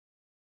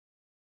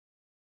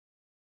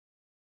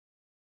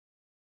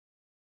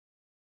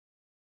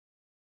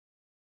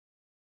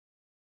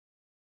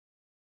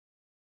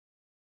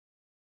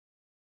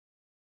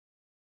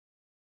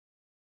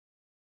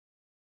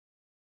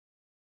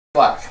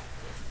Luck.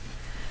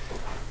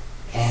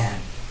 And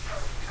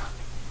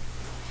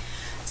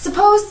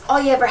suppose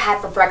all you ever had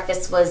for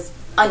breakfast was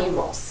onion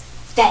rolls.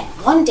 Then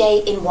one day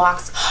in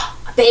walks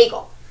a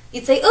bagel.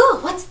 You'd say, "Ooh,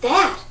 what's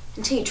that?"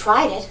 until you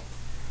tried it.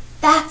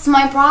 That's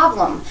my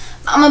problem.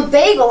 I'm a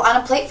bagel on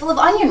a plate full of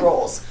onion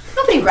rolls.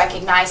 Nobody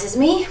recognizes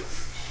me.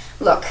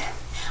 Look,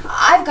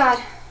 I've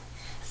got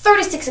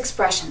 36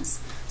 expressions.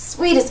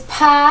 Sweet as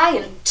pie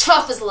and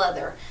tough as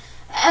leather.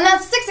 And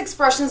that's 6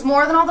 expressions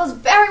more than all those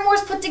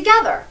Barrymores put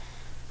together.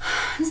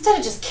 Instead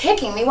of just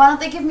kicking me, why don't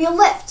they give me a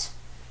lift?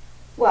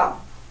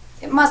 Well,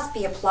 it must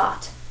be a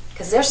plot,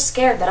 because they're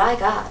scared that I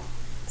got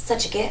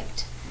such a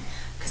gift.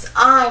 Because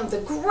I'm the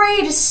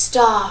greatest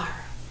star.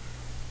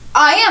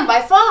 I am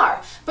by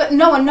far, but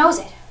no one knows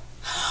it.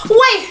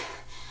 Wait!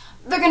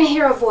 They're going to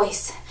hear a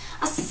voice,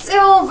 a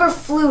silver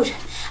flute,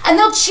 and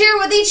they'll cheer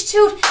with each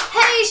toot,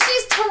 "Hey,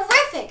 she's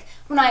terrific,"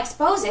 when I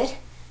expose it.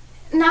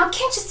 Now,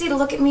 can't you see to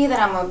look at me that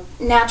I'm a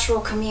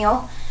natural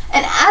Camille?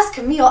 And as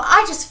Camille,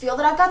 I just feel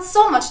that I've got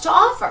so much to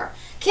offer.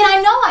 Kid,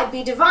 I know I'd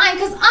be divine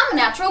because I'm a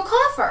natural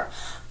cougher.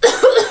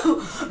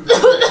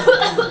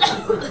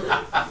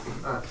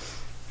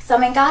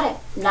 Some ain't got it,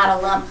 not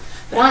a lump,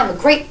 but I'm a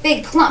great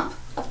big clump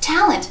of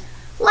talent.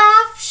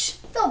 Laugh, shh,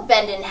 they'll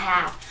bend in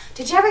half.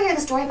 Did you ever hear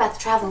the story about the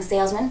traveling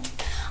salesman?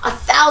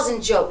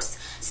 1,000 jokes.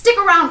 Stick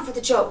around for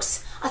the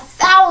jokes.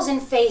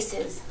 1,000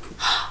 faces.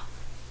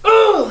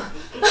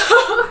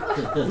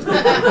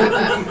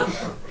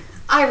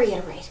 I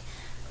reiterate,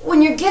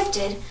 when you're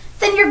gifted,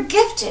 then you're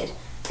gifted.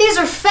 These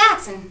are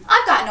facts, and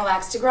I've got no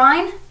axe to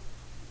grind.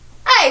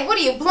 Hey, what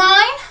are you,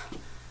 blind?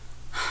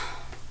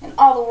 In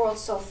all the world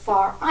so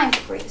far, I'm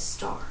the greatest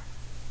star.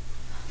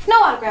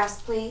 No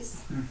autographs,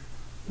 please.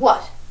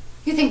 What?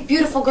 You think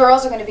beautiful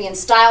girls are going to be in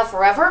style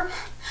forever?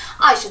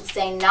 I should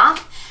say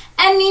not.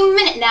 Any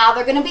minute now,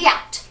 they're going to be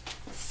out.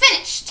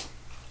 Finished.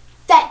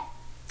 Then,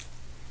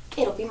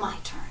 it'll be my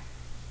turn.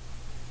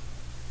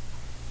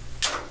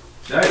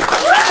 Nice.